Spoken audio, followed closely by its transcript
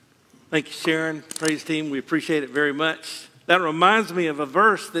Thank you, Sharon. Praise team, we appreciate it very much. That reminds me of a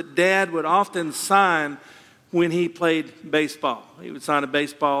verse that Dad would often sign when he played baseball. He would sign a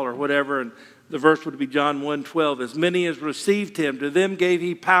baseball or whatever, and the verse would be John 1:12. As many as received him, to them gave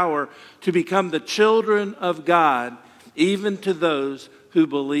he power to become the children of God, even to those who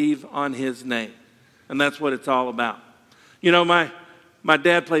believe on his name. And that's what it's all about. You know, my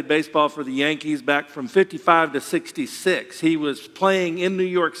dad played baseball for the Yankees back from 55 to 66. He was playing in New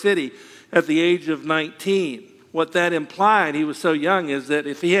York City at the age of 19. What that implied, he was so young, is that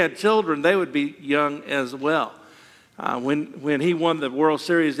if he had children, they would be young as well. When he won the World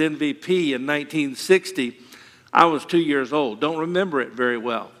Series MVP in 1960, I was 2 years old. Don't remember it very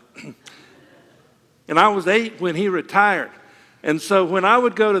well. And I was 8 when he retired. And so when I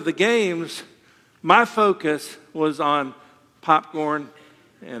would go to the games, my focus was on popcorn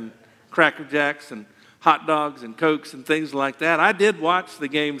and Cracker Jacks and hot dogs and Cokes and things like that. I did watch the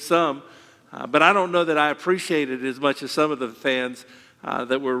game some, but I don't know that I appreciated it as much as some of the fans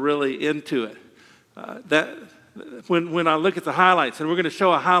that were really into it. When I look at the highlights, and we're going to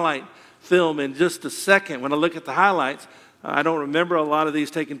show a highlight film in just a second. When I look at the highlights, I don't remember a lot of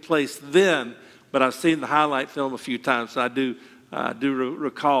these taking place then, but I've seen the highlight film a few times, so I do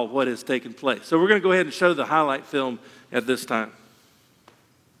recall what has taken place. So we're going to go ahead and show the highlight film at this time.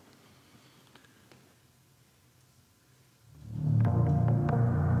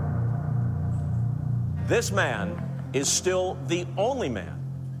 This man is still the only man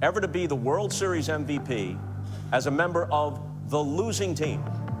ever to be the World Series MVP as a member of the losing team.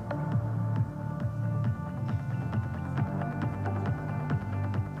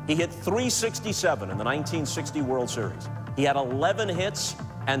 He hit .367 in the 1960 World Series. He had 11 hits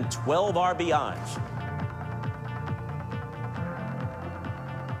and 12 RBIs.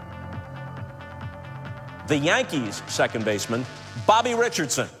 The Yankees' second baseman, Bobby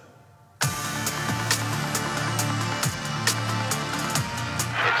Richardson. It's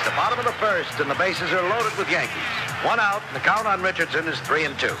the bottom of the first, and the bases are loaded with Yankees. One out, and the count on Richardson is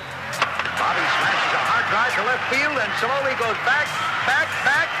 3-2. Bobby smashes a hard drive to left field, and slowly goes back,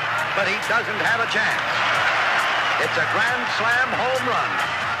 but he doesn't have a chance. It's a grand slam home run.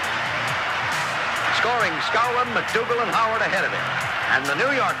 Scoring Skowron, McDougal, and Howard ahead of him. And the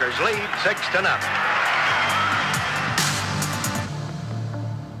New Yorkers lead 6-0.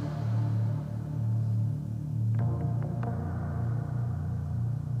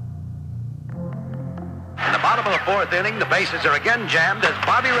 In the bottom of the fourth inning, the bases are again jammed as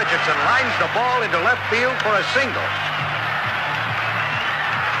Bobby Richardson lines the ball into left field for a single.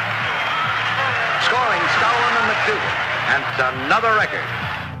 Scoring Skowron and McDougal, and another record.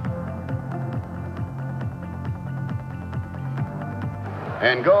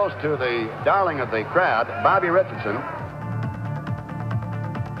 And goes to the darling of the crowd, Bobby Richardson.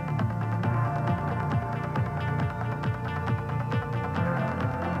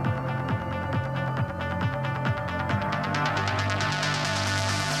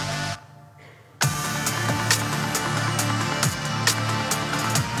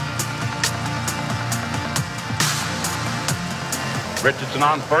 Richardson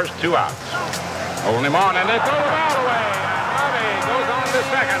on first, 2 outs. Holding him on, and they throw the ball away. And Bobby goes on to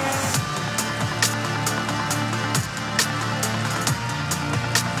second.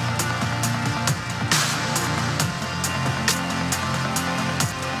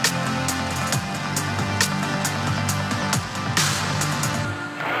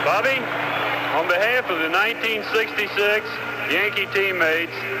 Bobby, on behalf of the 1966 Yankee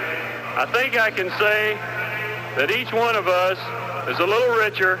teammates, I think I can say that each one of us is a little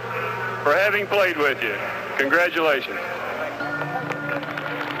richer for having played with you. Congratulations.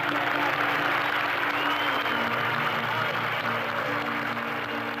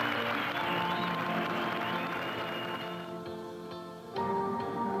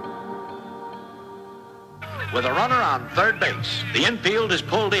 With a runner on third base, the infield is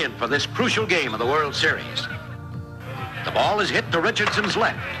pulled in for this crucial game of the World Series. The ball is hit to Richardson's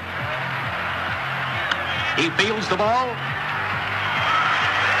left. He fields the ball.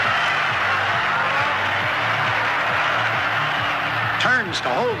 Turns to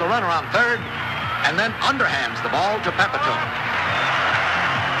hold the runner on third, and then underhands the ball to Pepitone.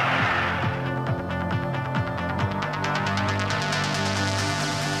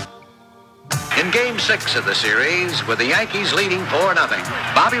 In Game 6 of the series, with the Yankees leading 4-0,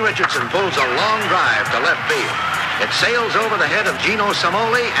 Bobby Richardson pulls a long drive to left field. It sails over the head of Gino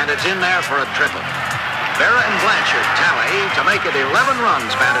Samoli, and it's in there for a triple. Berra and Blanchard tally to make it 11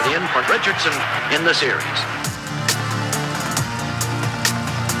 runs batted in for Richardson in the series.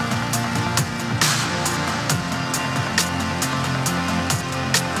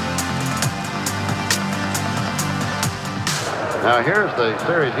 Now, here's the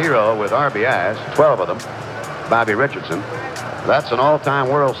series hero with RBIs, 12 of them, Bobby Richardson. That's an all-time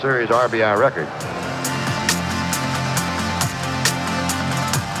World Series RBI record.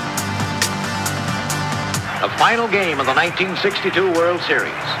 The final game of the 1962 World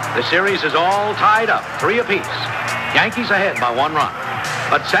Series. The series is all tied up, 3 apiece. Yankees ahead by 1 run.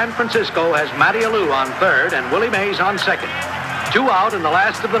 But San Francisco has Matty Alou on third and Willie Mays on second. 2 out in the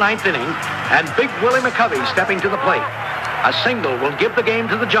last of the 9th inning, and Big Willie McCovey stepping to the plate. A single will give the game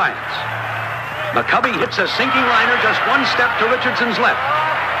to the Giants. McCovey hits a sinking liner just 1 step to Richardson's left.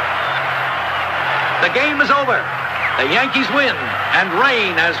 The game is over. The Yankees win and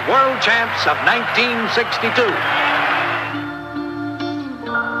reign as world champs of 1962.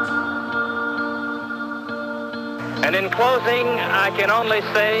 And in closing, I can only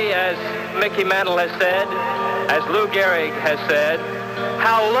say, as Mickey Mantle has said, as Lou Gehrig has said,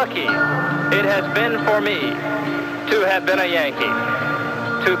 how lucky it has been for me to have been a Yankee.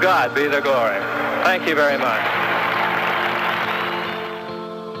 To God be the glory. Thank you very much.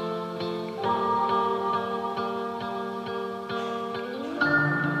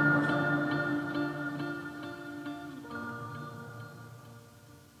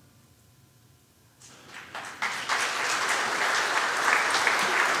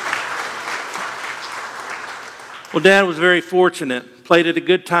 Well, Dad was very fortunate. Played at a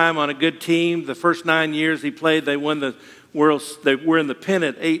good time on a good team. The first 9 years he played, they won the World. They were in the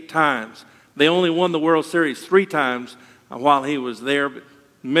pennant 8 times. They only won the World Series 3 times while he was there. But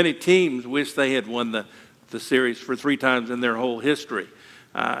many teams wish they had won the series for 3 times in their whole history.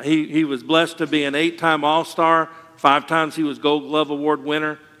 He was blessed to be an 8-time All-Star. 5 times he was Gold Glove Award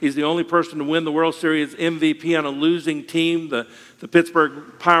winner. He's the only person to win the World Series MVP on a losing team. The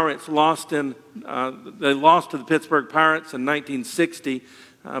Pittsburgh Pirates lost to the Pittsburgh Pirates in 1960,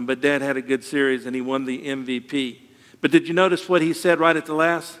 but Dad had a good series and he won the MVP. But did you notice what he said right at the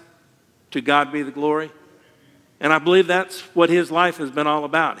last? To God be the glory. And I believe that's what his life has been all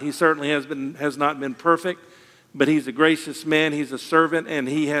about. He certainly has not been perfect, but he's a gracious man. He's a servant, and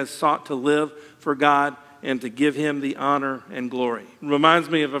he has sought to live for God and to give him the honor and glory. It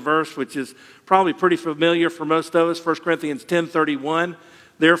reminds me of a verse which is probably pretty familiar for most of us, 1 Corinthians 10:31.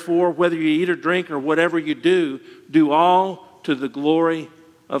 Therefore, whether you eat or drink or whatever you do, do all to the glory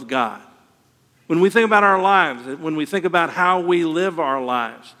of God. When we think about our lives, when we think about how we live our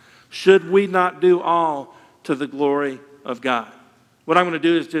lives, should we not do all to the glory of God? What I'm going to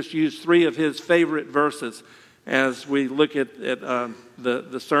do is just use 3 of his favorite verses as we look at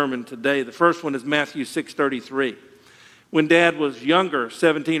the sermon today. The first one is Matthew 6:33. When Dad was younger,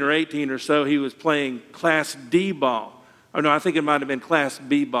 17 or 18 or so, he was playing Class D ball. Or no, I think it might have been Class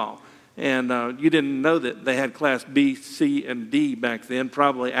B ball. And you didn't know that they had Class B, C, and D back then.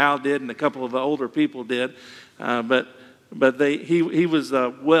 Probably Al did and a couple of the older people did. But he was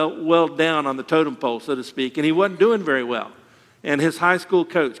well down on the totem pole, so to speak, and he wasn't doing very well. And his high school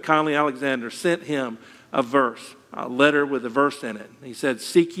coach, Conley Alexander, sent him a letter with a verse in it. He said,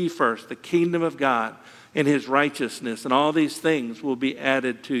 "Seek ye first the kingdom of God and his righteousness, and all these things will be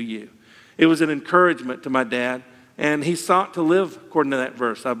added to you." It was an encouragement to my dad, and he sought to live according to that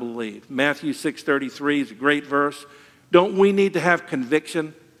verse, I believe. Matthew 6:33 is a great verse. Don't we need to have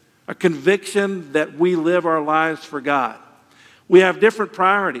conviction? A conviction that we live our lives for God. We have different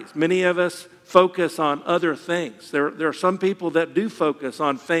priorities. Many of us focus on other things. There are some people that do focus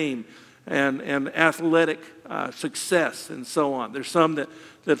on fame and athletic success and so on. There's some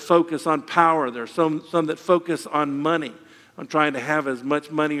that focus on power. There's some that focus on money, on trying to have as much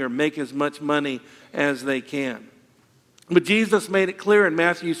money or make as much money as they can. But Jesus made it clear in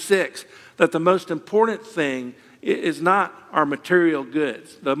Matthew 6 that the most important thing is not our material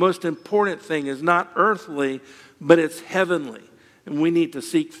goods. The most important thing is not earthly, but it's heavenly. And we need to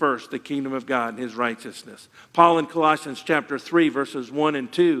seek first the kingdom of God and his righteousness. Paul in Colossians chapter 3, verses 1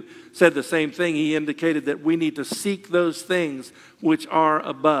 and 2 said the same thing. He indicated that we need to seek those things which are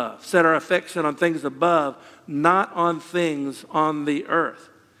above. Set our affection on things above, not on things on the earth.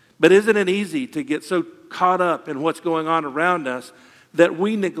 But isn't it easy to get so caught up in what's going on around us that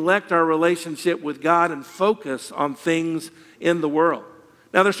we neglect our relationship with God and focus on things in the world?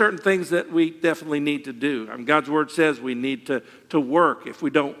 Now, there are certain things that we definitely need to do. God's word says we need to work. If we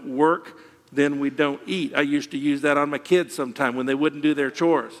don't work, then we don't eat. I used to use that on my kids sometime when they wouldn't do their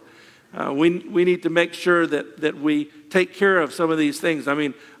chores. We need to make sure that we take care of some of these things. I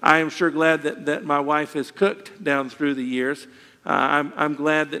mean, I am sure glad that my wife has cooked down through the years. I'm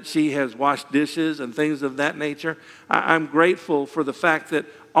glad that she has washed dishes and things of that nature. I'm grateful for the fact that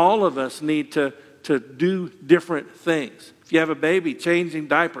all of us need to do different things. If you have a baby, changing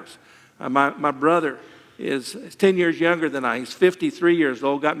diapers. My brother is 10 years younger than I. He's 53 years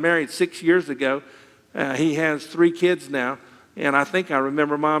old, got married 6 years ago. He has 3 kids now. And I think I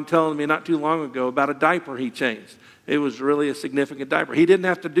remember Mom telling me not too long ago about a diaper he changed. It was really a significant diaper. He didn't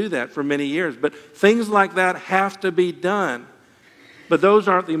have to do that for many years, but things like that have to be done. But those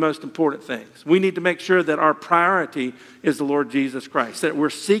aren't the most important things. We need to make sure that our priority is the Lord Jesus Christ, that we're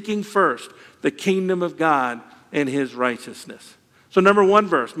seeking first the kingdom of God and his righteousness. So number 1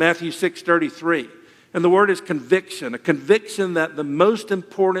 verse, Matthew 6:33. And the word is conviction, a conviction that the most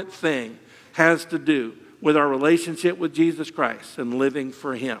important thing has to do with our relationship with Jesus Christ and living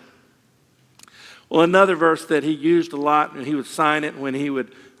for him. Well, another verse that he used a lot, and he would sign it when he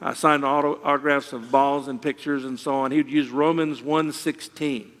would sign autographs of balls and pictures and so on, he would use Romans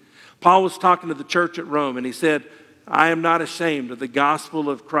 1:16. Paul was talking to the church at Rome, and he said, I am not ashamed of the gospel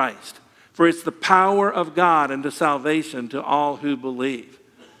of Christ, for it's the power of God unto salvation to all who believe.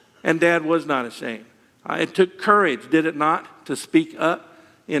 And Dad was not ashamed. It took courage, did it not, to speak up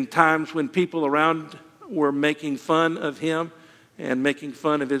in times when people around were making fun of him and making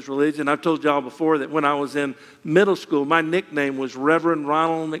fun of his religion. I've told y'all before that when I was in middle school, my nickname was Reverend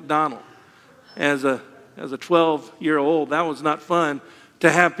Ronald McDonald. As a 12-year-old, that was not fun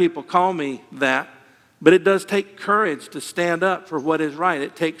to have people call me that. But it does take courage to stand up for what is right.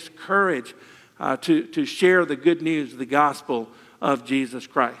 It takes courage to share the good news of the gospel of Jesus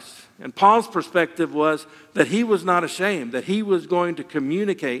Christ. And Paul's perspective was that he was not ashamed, that he was going to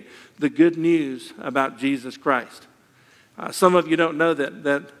communicate the good news about Jesus Christ. Some of you don't know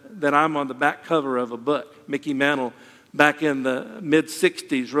that I'm on the back cover of a book. Mickey Mantle, back in the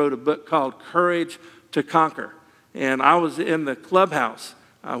mid-'60s, wrote a book called Courage to Conquer. And I was in the clubhouse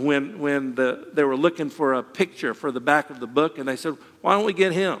when they were looking for a picture for the back of the book, and they said, why don't we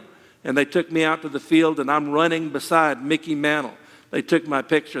get him? And they took me out to the field, and I'm running beside Mickey Mantle. They took my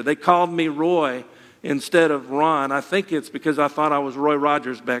picture. They called me Roy instead of Ron. I think it's because I thought I was Roy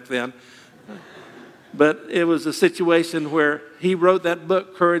Rogers back then. But it was a situation where he wrote that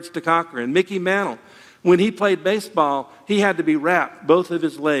book, Courage to Conquer. And Mickey Mantle, when he played baseball, he had to be wrapped, both of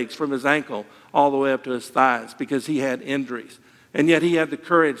his legs from his ankle all the way up to his thighs because he had injuries. And yet he had the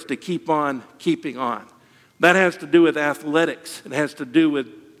courage to keep on keeping on. That has to do with athletics. It has to do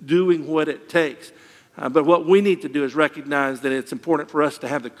with doing what it takes. But what we need to do is recognize that it's important for us to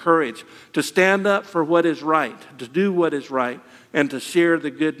have the courage to stand up for what is right, to do what is right, and to share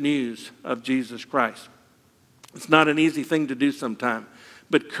the good news of Jesus Christ. It's not an easy thing to do sometimes,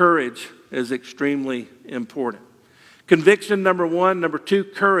 but courage is extremely important. Conviction, number 1. Number 2,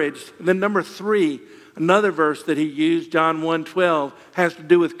 courage. And then number 3, another verse that he used, John 1:12, has to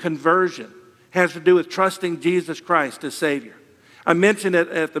do with conversion, has to do with trusting Jesus Christ as Savior. I mentioned it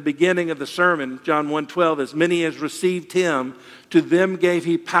at the beginning of the sermon, John 1:12, as many as received him, to them gave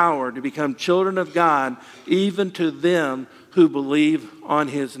he power to become children of God, even to them who believe on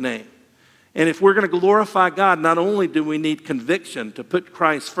his name. And if we're going to glorify God, not only do we need conviction to put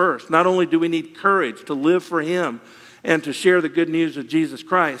Christ first, not only do we need courage to live for him and to share the good news of Jesus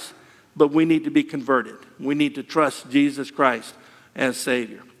Christ, but we need to be converted. We need to trust Jesus Christ as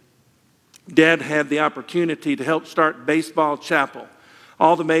Savior. Dad had the opportunity to help start Baseball Chapel.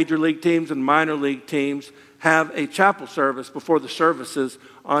 All the major league teams and minor league teams have a chapel service before the services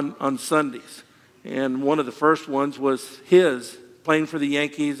on Sundays. And one of the first ones was his, playing for the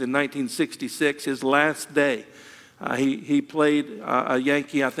Yankees in 1966, his last day. He played a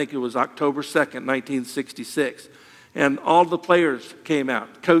Yankee, I think it was October 2nd, 1966. And all the players came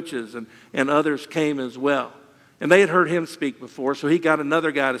out, coaches and others came as well. And they had heard him speak before, so he got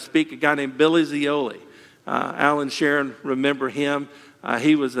another guy to speak, a guy named Billy Zioli. Alan Sharon, remember him.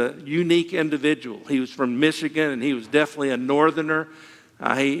 He was a unique individual. He was from Michigan, and he was definitely a northerner.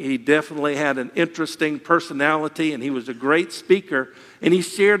 He definitely had an interesting personality, and he was a great speaker, and he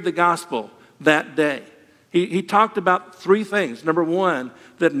shared the gospel that day. He talked about 3 things. Number 1,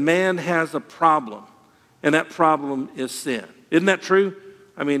 that man has a problem, and that problem is sin. Isn't that true?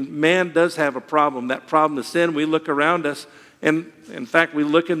 I mean, man does have a problem. That problem is sin. We look around us, and in fact, we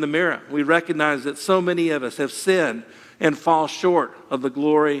look in the mirror. We recognize that so many of us have sinned and fall short of the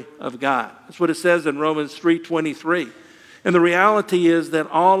glory of God. That's what it says in Romans 3:23. And the reality is that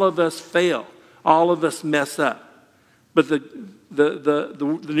all of us fail. All of us mess up. But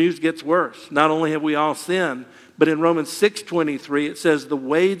the news gets worse. Not only have we all sinned, but in Romans 6:23, it says the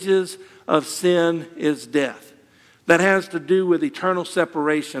wages of sin is death. That has to do with eternal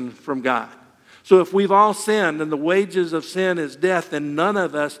separation from God. So if we've all sinned and the wages of sin is death, then none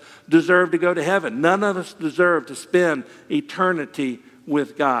of us deserve to go to heaven. None of us deserve to spend eternity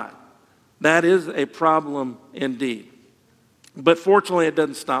with God. That is a problem indeed. But fortunately, it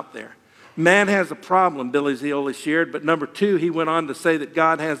doesn't stop there. Man has a problem, Billy Zioli shared, but number two, he went on to say that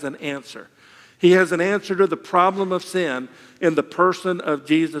God has an answer. He has an answer to the problem of sin in the person of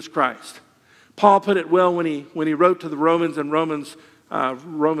Jesus Christ. Paul put it well when he wrote to the Romans in Romans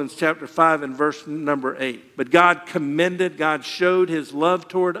chapter 5 and verse number 8. But God showed his love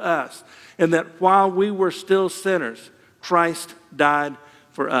toward us, and that while we were still sinners, Christ died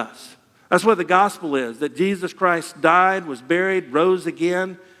for us. That's what the gospel is, that Jesus Christ died, was buried, rose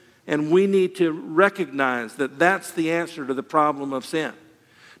again, and we need to recognize that that's the answer to the problem of sin.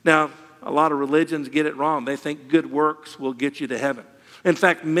 Now, a lot of religions get it wrong. They think good works will get you to heaven. In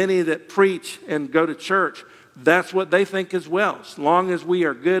fact, many that preach and go to church, that's what they think as well. As long as we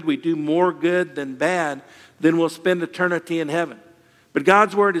are good, we do more good than bad, then we'll spend eternity in heaven. But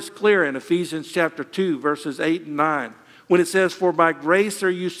God's word is clear in Ephesians chapter 2, verses 8 and 9, when it says, "For by grace are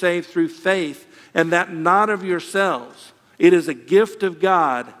you saved through faith, and that not of yourselves. It is a gift of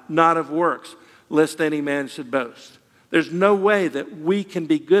God, not of works, lest any man should boast." There's no way that we can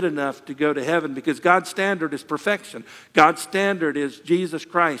be good enough to go to heaven because God's standard is perfection. God's standard is Jesus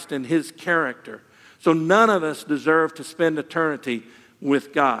Christ and his character. So none of us deserve to spend eternity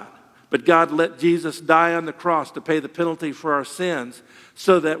with God. But God let Jesus die on the cross to pay the penalty for our sins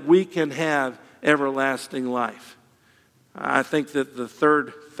so that we can have everlasting life. I think that the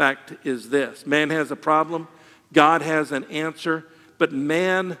third fact is this. Man has a problem. God has an answer. But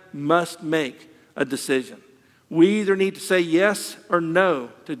man must make a decision. We either need to say yes or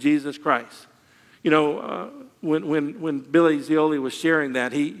no to Jesus Christ. You know, when Billy Zioli was sharing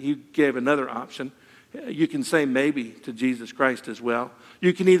that, he gave another option. You can say maybe to Jesus Christ as well.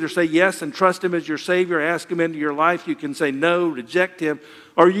 You can either say yes and trust him as your Savior, ask him into your life. You can say no, reject him.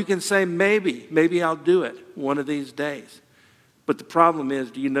 Or you can say maybe I'll do it one of these days. But the problem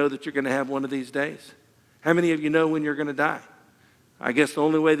is, do you know that you're going to have one of these days? How many of you know when you're going to die? I guess the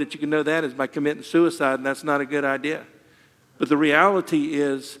only way that you can know that is by committing suicide, and that's not a good idea. But the reality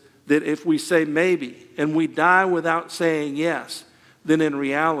is that if we say maybe and we die without saying yes, then in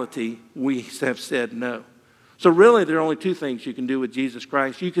reality, we have said no. So really, there are only two things you can do with Jesus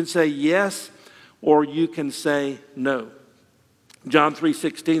Christ. You can say yes or you can say no. John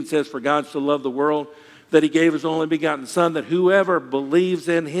 3:16 says, "For God so loved the world that he gave his only begotten Son, that whoever believes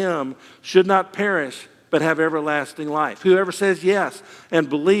in him should not perish, but have everlasting life." Whoever says yes and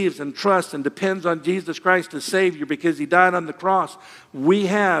believes and trusts and depends on Jesus Christ as Savior because he died on the cross, we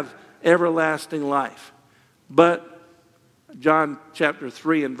have everlasting life. But John chapter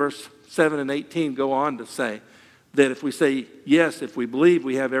 3 and verse 7 and 18 go on to say that if we say yes, if we believe,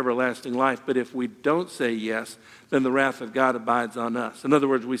 we have everlasting life. But if we don't say yes, then the wrath of God abides on us. In other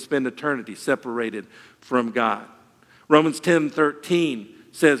words, we spend eternity separated from God. Romans 10:13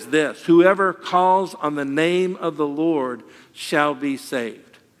 says this, "Whoever calls on the name of the Lord shall be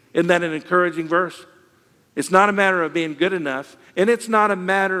saved." Isn't that an encouraging verse? It's not a matter of being good enough, and it's not a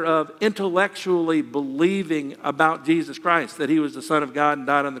matter of intellectually believing about Jesus Christ, that he was the Son of God and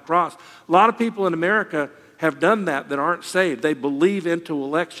died on the cross. A lot of people in America have done that aren't saved. They believe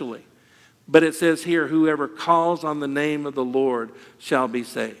intellectually. But it says here, "Whoever calls on the name of the Lord shall be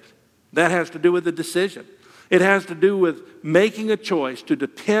saved." That has to do with the decision. It has to do with making a choice to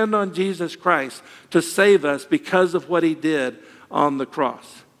depend on Jesus Christ to save us because of what he did on the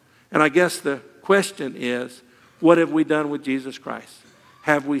cross. And I guess the question is, what have we done with Jesus Christ?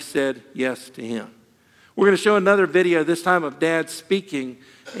 Have we said yes to him? We're going to show another video, this time of Dad speaking,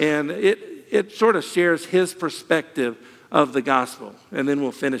 and it sort of shares his perspective of the gospel. And then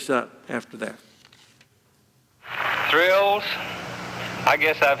we'll finish up after that. Thrills, I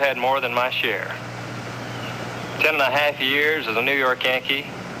guess I've had more than my share. 10.5 years as a New York Yankee,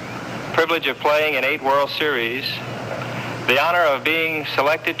 privilege of playing in 8 World Series, the honor of being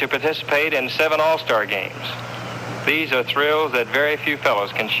selected to participate in 7 All-Star games. These are thrills that very few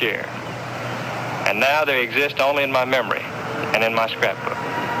fellows can share. And now they exist only in my memory and in my scrapbook.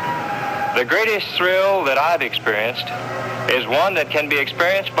 The greatest thrill that I've experienced is one that can be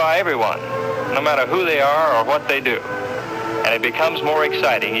experienced by everyone, no matter who they are or what they do. And it becomes more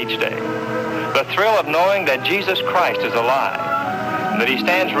exciting each day. The thrill of knowing that Jesus Christ is alive, that he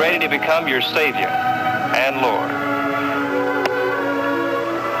stands ready to become your Savior and Lord.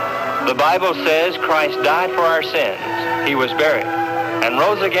 The Bible says Christ died for our sins. He was buried and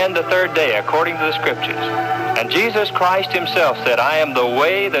rose again the 3rd day according to the Scriptures. And Jesus Christ himself said, "I am the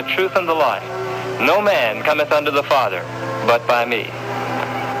way, the truth, and the life. No man cometh unto the Father but by me."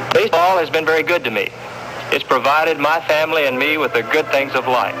 Baseball has been very good to me. It's provided my family and me with the good things of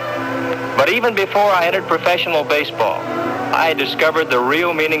life. But even before I entered professional baseball, I had discovered the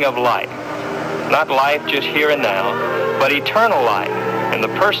real meaning of life. Not life just here and now, but eternal life in in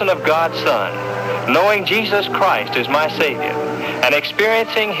the person of God's Son, knowing Jesus Christ is my Savior, and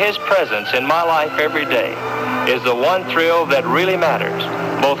experiencing His presence in my life every day is the one thrill that really matters,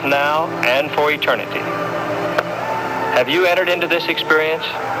 both now and for eternity. Have you entered into this experience?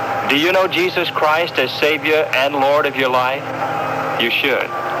 Do you know Jesus Christ as Savior and Lord of your life? You should.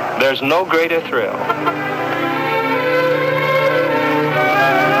 There's no greater thrill.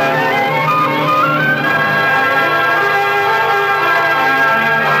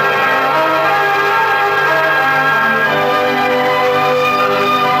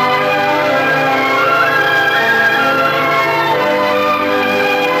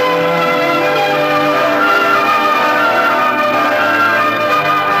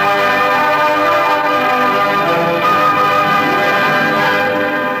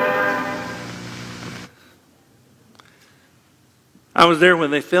 I was there when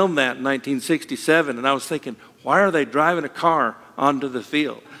they filmed that in 1967, and I was thinking, why are they driving a car onto the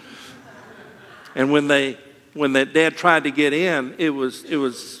field? And when that dad tried to get in, it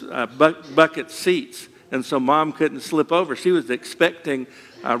was bucket seats, and so Mom couldn't slip over. She was expecting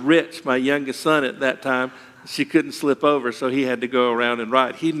Rich, my youngest son at that time. She couldn't slip over, so he had to go around and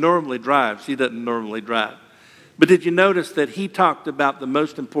ride. He normally drives. He doesn't normally drive. But did you notice that he talked about the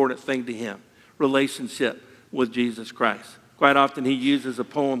most important thing to him, relationship with Jesus Christ? Quite often he uses a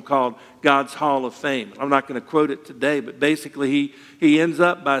poem called God's Hall of Fame. I'm not going to quote it today, but basically he ends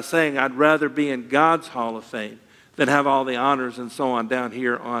up by saying, I'd rather be in God's Hall of Fame than have all the honors and so on down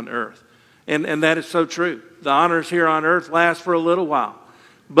here on earth. And that is so true. The honors here on earth last for a little while,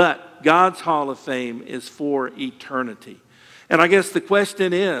 but God's Hall of Fame is for eternity. And I guess the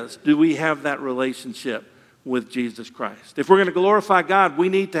question is, do we have that relationship with Jesus Christ? If we're going to glorify God, we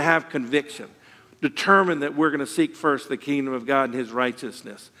need to have conviction. Determined that we're going to seek first the kingdom of God and His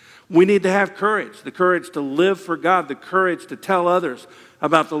righteousness. We need to have courage, the courage to live for God, the courage to tell others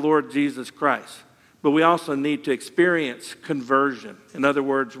about the Lord Jesus Christ. But we also need to experience conversion. In other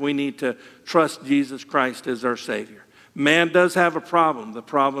words, we need to trust Jesus Christ as our Savior. Man does have a problem. The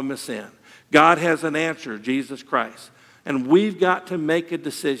problem is sin. God has an answer, Jesus Christ. And we've got to make a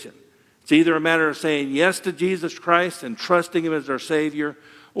decision. It's either a matter of saying yes to Jesus Christ and trusting Him as our Savior,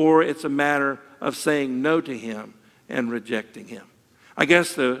 or it's a matter of saying no to Him and rejecting Him. I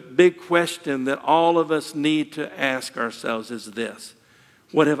guess the big question that all of us need to ask ourselves is this: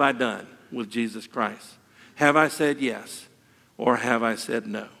 what have I done with Jesus Christ? Have I said yes, or have I said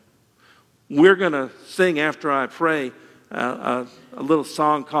no? We're going to sing after I pray a little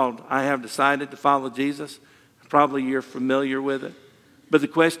song called I Have Decided to Follow Jesus. Probably you're familiar with it. But the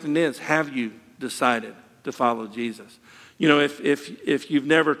question is, have you decided to follow Jesus? You know, if you've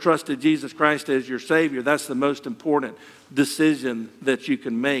never trusted Jesus Christ as your Savior, that's the most important decision that you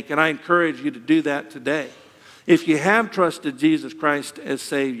can make. And I encourage you to do that today. If you have trusted Jesus Christ as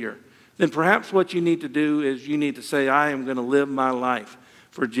Savior, then perhaps what you need to do is you need to say, I am going to live my life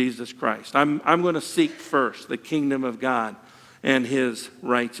for Jesus Christ. I'm going to seek first the kingdom of God and His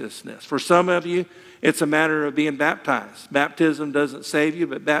righteousness. For some of you, it's a matter of being baptized. Baptism doesn't save you,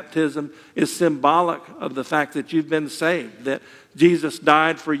 but baptism is symbolic of the fact that you've been saved, that Jesus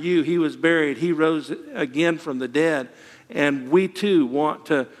died for you, He was buried, He rose again from the dead, and we too want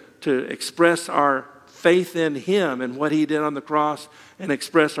to express our faith in Him and what He did on the cross, and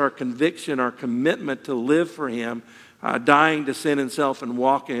express our conviction, our commitment to live for Him, dying to sin and self and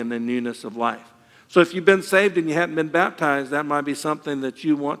walking in the newness of life. So if you've been saved and you haven't been baptized, that might be something that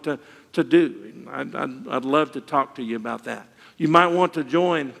you want to do. I'd love to talk to you about that. You might want to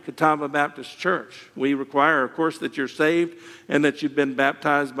join Catawba Baptist Church. We require, of course, that you're saved and that you've been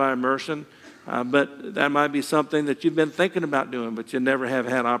baptized by immersion. But that might be something that you've been thinking about doing, but you never have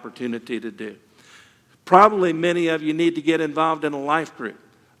had opportunity to do. Probably many of you need to get involved in a life group.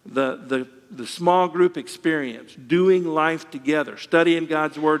 The small group experience, doing life together, studying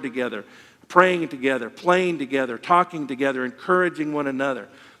God's Word together, praying together, playing together, talking together, encouraging one another.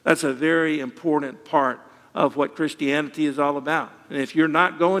 That's a very important part of what Christianity is all about. And if you're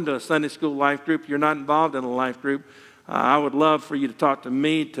not going to a Sunday school life group, you're not involved in a life group, I would love for you to talk to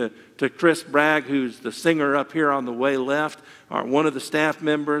me, to Chris Bragg, who's the singer up here on the way left, or one of the staff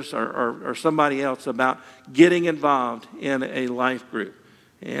members, or somebody else about getting involved in a life group.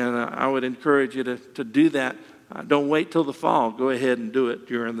 And I would encourage you to do that. Don't wait till the fall. Go ahead and do it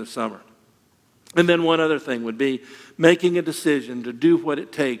during the summer. And then one other thing would be making a decision to do what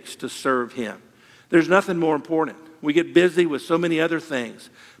it takes to serve Him. There's nothing more important. We get busy with so many other things,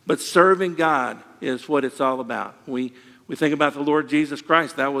 but serving God is what it's all about. We think about the Lord Jesus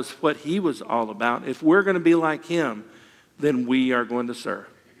Christ. That was what He was all about. If we're going to be like Him, then we are going to serve.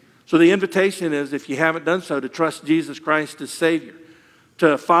 So the invitation is, if you haven't done so, to trust Jesus Christ as Savior,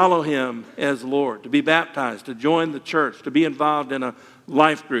 to follow him as Lord, to be baptized, to join the church, to be involved in a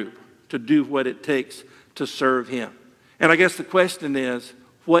life group, to do what it takes to serve him. And I guess the question is,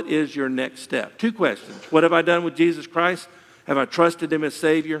 what is your next step? 2 questions. What have I done with Jesus Christ? Have I trusted him as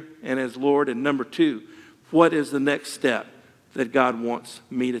Savior and as Lord? And number 2, what is the next step that God wants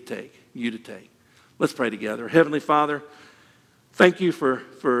me to take, you to take? Let's pray together. Heavenly Father, thank you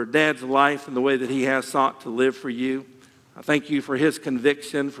for Dad's life and the way that he has sought to live for you. I thank you for his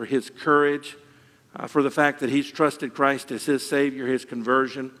conviction, for his courage, for the fact that he's trusted Christ as his Savior, his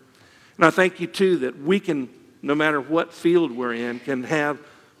conversion. And I thank you, too, that we can, no matter what field we're in, can have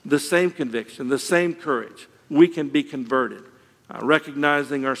the same conviction, the same courage. We can be converted,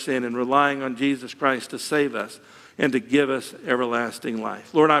 recognizing our sin and relying on Jesus Christ to save us and to give us everlasting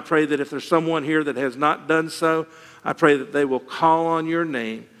life. Lord, I pray that if there's someone here that has not done so, I pray that they will call on your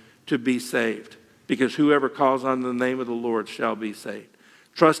name to be saved, because whoever calls on the name of the Lord shall be saved.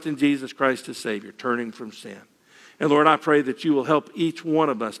 Trust in Jesus Christ as Savior, turning from sin. And Lord, I pray that you will help each one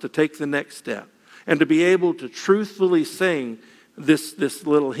of us to take the next step and to be able to truthfully sing this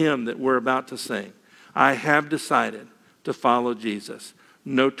little hymn that we're about to sing. I have decided to follow Jesus.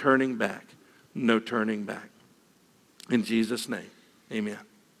 No turning back. No turning back. In Jesus' name, amen.